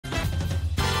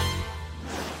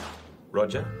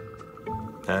Roger.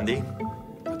 Andy,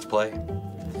 let's play.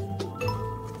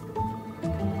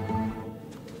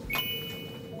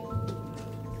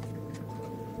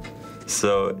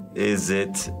 So, is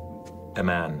it a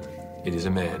man? It is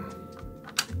a man.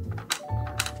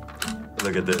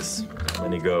 Look at this. How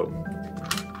many go?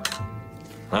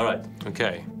 All right.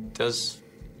 Okay. Does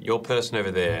your person over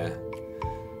there,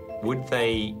 would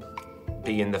they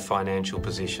be in the financial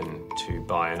position to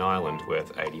buy an island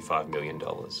worth $85 million?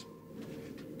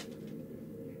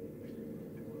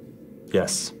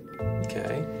 Yes.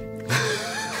 Okay.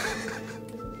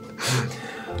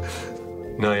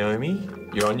 Naomi,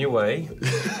 you're on your way.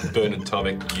 Bernard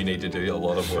Tomic, you need to do a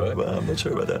lot of work. Well, I'm not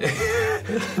sure about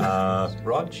that.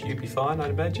 Rog, you'd be fine, I'd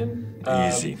imagine.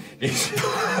 Easy.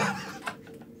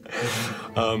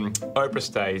 Oprah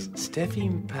stays.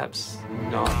 Steffi, perhaps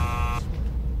not.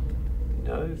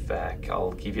 Novak,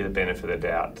 I'll give you the benefit of the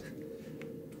doubt.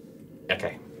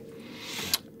 Okay.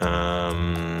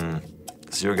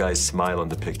 Does your guy smile on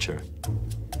the picture?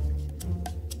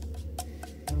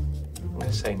 I'm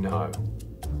gonna say no.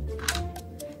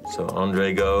 So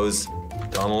Andre goes,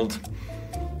 Donald.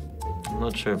 I'm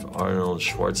not sure if Arnold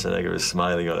Schwarzenegger is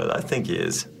smiling on it. I think he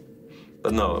is.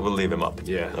 But no, we'll leave him up.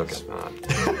 Yeah, okay. Smart.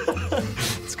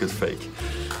 It's good fake.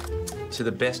 To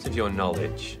the best of your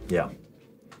knowledge, Yeah.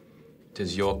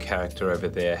 does your character over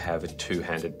there have a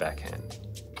two-handed backhand?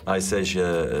 I say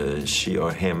she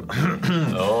or him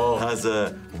has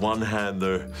a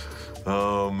one-hander.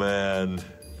 Oh, man.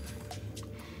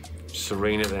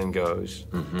 Serena then goes.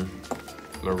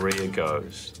 Mm-hmm. Maria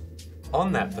goes.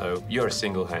 On that, though, you're a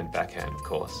single-hand backhand, of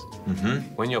course.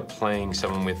 Mm-hmm. When you're playing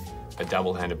someone with a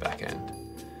double-handed backhand,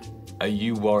 are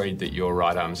you worried that your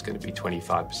right arm's going to be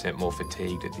 25% more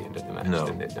fatigued at the end of the match No.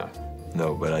 than that? No.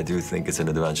 No, but I do think it's an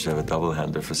advantage to have a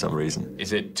double-hander for some reason.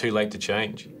 Is it too late to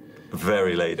change?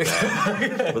 Very late,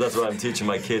 man. But that's why I'm teaching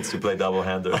my kids to play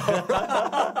double-hander.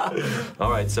 All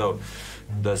right, so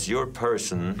does your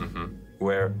person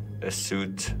wear a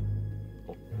suit?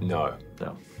 No.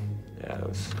 No. Yeah, that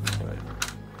was... All right.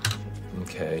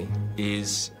 Okay.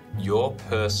 Is your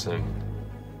person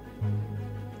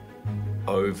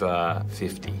over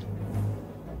 50?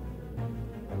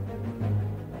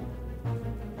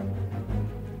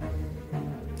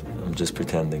 I'm just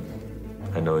pretending.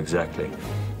 I know exactly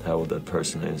how old that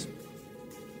person is.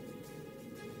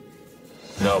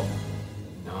 No.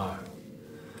 No.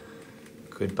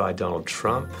 Goodbye, Donald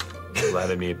Trump,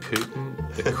 Vladimir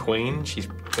Putin, the Queen. She's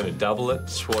going to double it.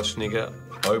 Schwarzenegger,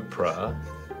 Oprah,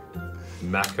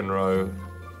 McEnroe,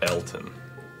 Elton.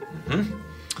 Mm-hmm.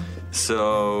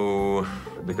 So,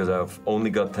 because I've only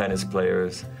got tennis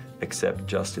players except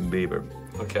Justin Bieber.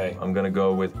 Okay. I'm gonna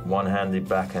go with one-handed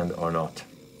backhand or not.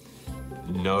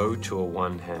 No to a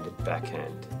one-handed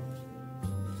backhand.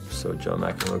 So John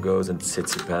McEnroe goes and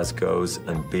Tsitsipas goes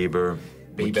and Bieber.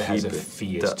 Bieber has a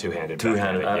fierce two-handed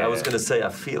Two-handed. backhand. I was gonna say, I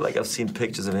feel like I've seen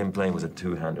pictures of him playing with a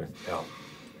two-hander. Yeah.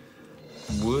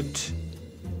 Would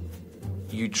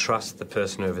you trust the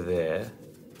person over there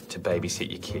to babysit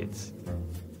your kids?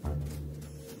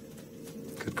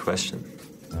 Good question.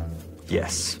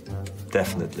 Yes,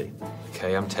 definitely.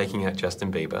 Okay, I'm taking out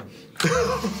Justin Bieber.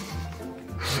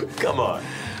 Come on.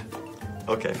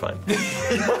 Okay, fine.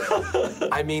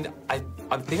 I mean, I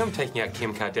think I'm taking out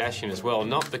Kim Kardashian as well,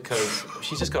 not because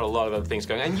she's just got a lot of other things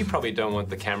going on, and you probably don't want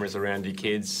the cameras around your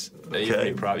kids.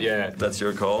 Okay, yeah. That's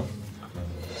your call.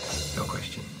 No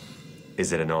question.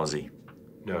 Is it an Aussie?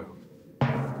 No.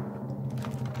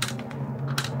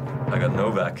 I got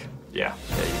Novak. Yeah.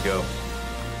 There you go.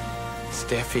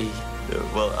 Steffi.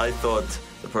 Well, I thought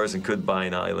the person could buy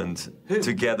an island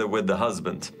together with the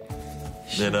husband.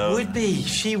 She would be.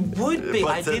 She would be.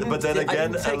 But then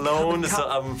again, alone, so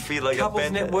I feel like I've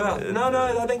been... net worth. No,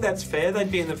 I think that's fair.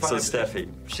 They'd be in the So finance. Steffi,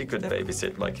 she could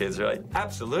babysit my kids, right?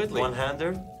 Absolutely.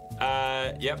 One-hander?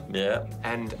 Yep. Yeah.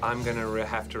 And I'm going to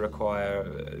have to require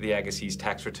the Agassiz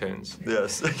tax returns.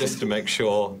 Yes. Just to make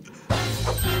sure.